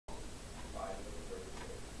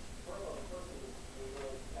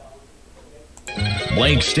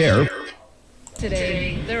blank stare.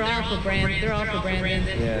 Today, they're all for Brandon.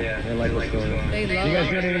 Yeah, they like what's going on. They love You guys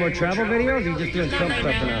doing any more travel videos? Or you just doing Trump stuff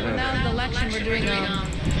now. now? Now the election, we're doing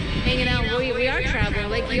hanging out. We are traveling,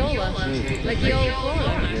 Lake Eola, Florida.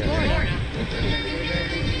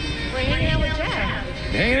 We're hanging out with Jeff.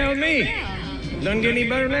 Hanging out with me. Yeah. Doesn't get any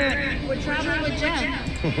better than that. We're traveling with Jeff.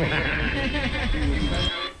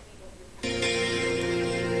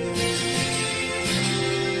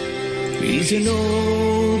 He's an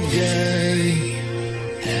old guy,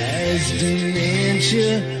 has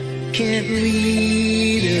dementia, can't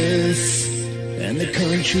lead us, and the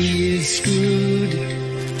country is screwed.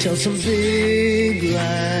 Tells some big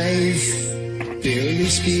lies, barely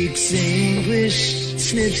speaks English,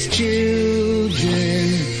 sniffs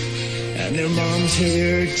children, and their mom's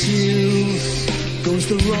hair too goes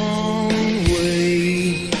the wrong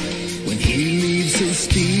way. When he leaves his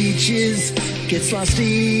speeches, gets lost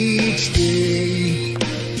each day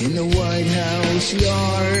in the White House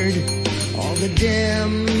yard. All the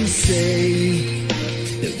Dems say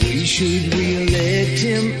that we should re-elect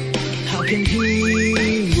him. How can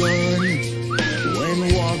he run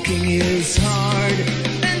when walking is hard?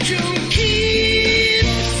 And you'll keep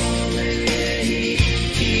falling,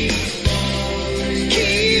 keep falling,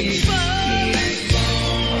 keep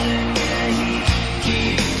falling,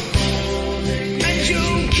 keep falling, and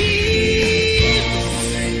you'll keep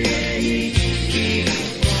falling,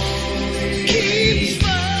 keep falling, keep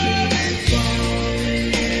falling,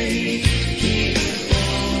 keep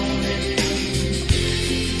falling.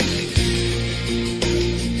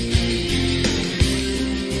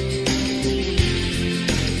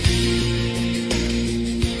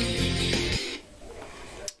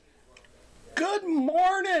 Good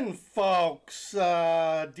morning, folks.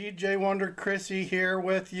 DJ Wonder Chrissy here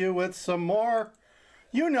with you with some more.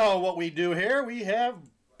 You know what we do here. We have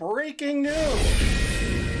breaking news.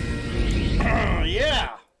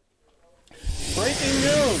 Yeah. Breaking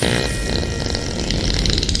news.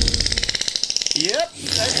 Yep,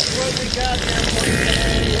 that's what we got here for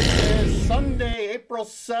today. It is Sunday, April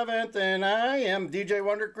 7th, and I am DJ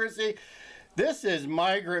Wonder Chrissy. This is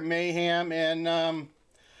Migrant Mayhem, and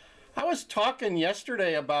I was talking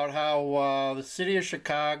yesterday about how the city of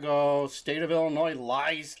Chicago, state of Illinois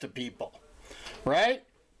lies to people, right?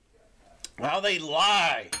 How they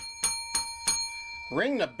lie.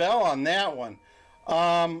 Ring the bell on that one.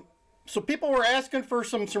 So people were asking for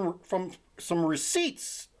some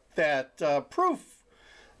receipts that proof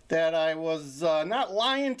that I was not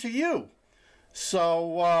lying to you.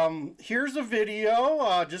 So here's a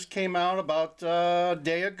video, just came out about a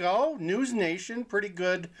day ago. News Nation, pretty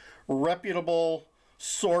good, reputable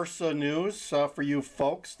source of news for you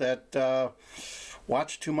folks that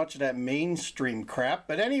watch too much of that mainstream crap.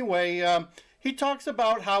 But anyway, he talks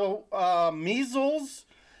about how measles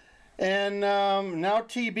and now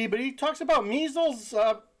TB, but he talks about measles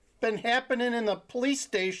been happening in the police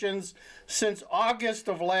stations since August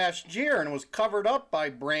of last year, and it was covered up by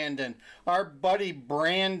Brandon, our buddy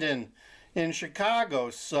Brandon in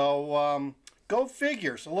Chicago. So go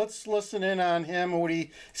figure. So let's listen in on him, what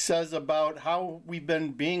he says about how we've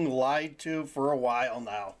been being lied to for a while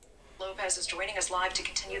now. Lopez is joining us live to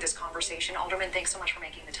continue this conversation. Alderman, thanks so much for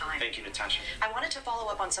making the time. Thank you, Natasha. I wanted to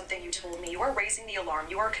follow up on something you told me. You are raising the alarm.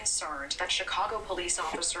 You are concerned that Chicago police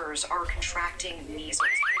officers are contracting measles.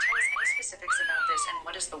 Can you tell us any specifics about this, and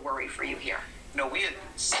what is the worry for you here? No, we had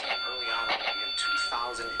seen early on that we had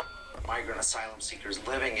 2,000 migrant asylum seekers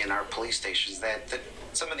living in our police stations, that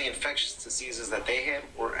some of the infectious diseases that they had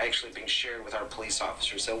were actually being shared with our police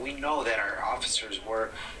officers. So we know that our officers were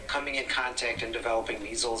coming in contact and developing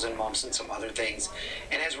measles and mumps and some other things.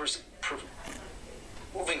 And as we're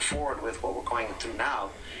moving forward with what we're going through now,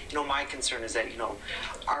 my concern is that,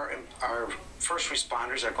 our first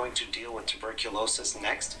responders are going to deal with tuberculosis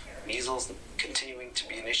next, measles continuing to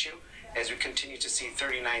be an issue, as we continue to see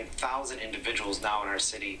 39,000 individuals now in our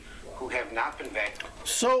city who have not been vaccinated.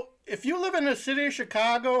 So if you live in the city of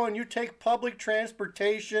Chicago and you take public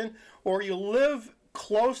transportation, or you live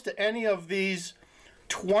close to any of these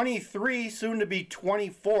 23, soon to be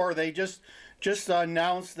 24, they just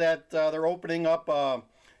announced that they're opening up a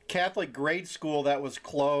Catholic grade school that was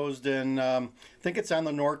closed, and I think it's on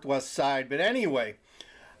the northwest side. But anyway,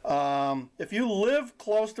 if you live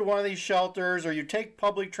close to one of these shelters, or you take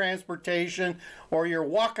public transportation, or you're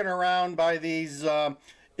walking around by these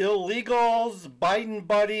illegals, Biden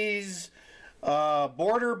buddies,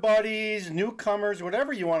 border buddies, newcomers,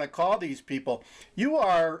 whatever you want to call these people, you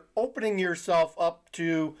are opening yourself up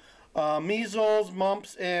to measles,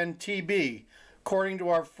 mumps, and TB. according to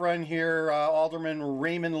our friend here, Alderman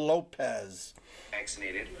Raymond Lopez.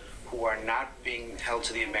 Vaccinated who are not being held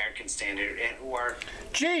to the American standard and who are...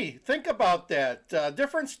 Gee, think about that.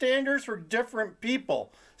 Different standards for different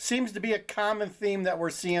people. Seems to be a common theme that we're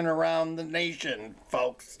seeing around the nation,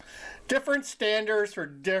 folks. Different standards for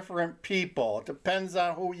different people. It depends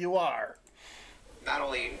on who you are. not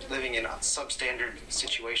only living in substandard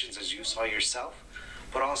situations as you saw yourself,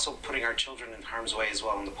 but also putting our children in harm's way as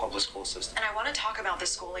well in the public school system. And I want to talk about the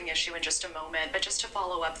schooling issue in just a moment, but just to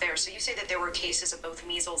follow up there, so you say that there were cases of both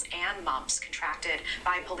measles and mumps contracted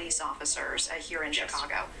by police officers here in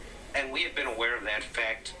Chicago. And we have been aware of that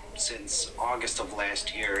fact since August of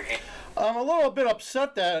last year. I'm a little bit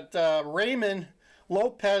upset that Raymond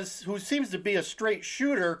Lopez, who seems to be a straight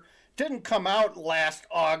shooter, didn't come out last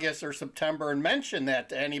August or September and mention that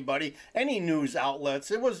to anybody, any news outlets.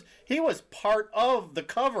 He was part of the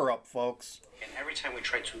cover-up, folks. And every time we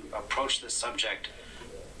tried to approach this subject,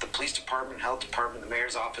 the police department, health department, the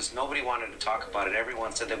mayor's office, nobody wanted to talk about it.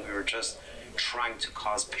 Everyone said that we were just trying to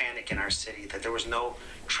cause panic in our city, that there was no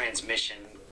transmission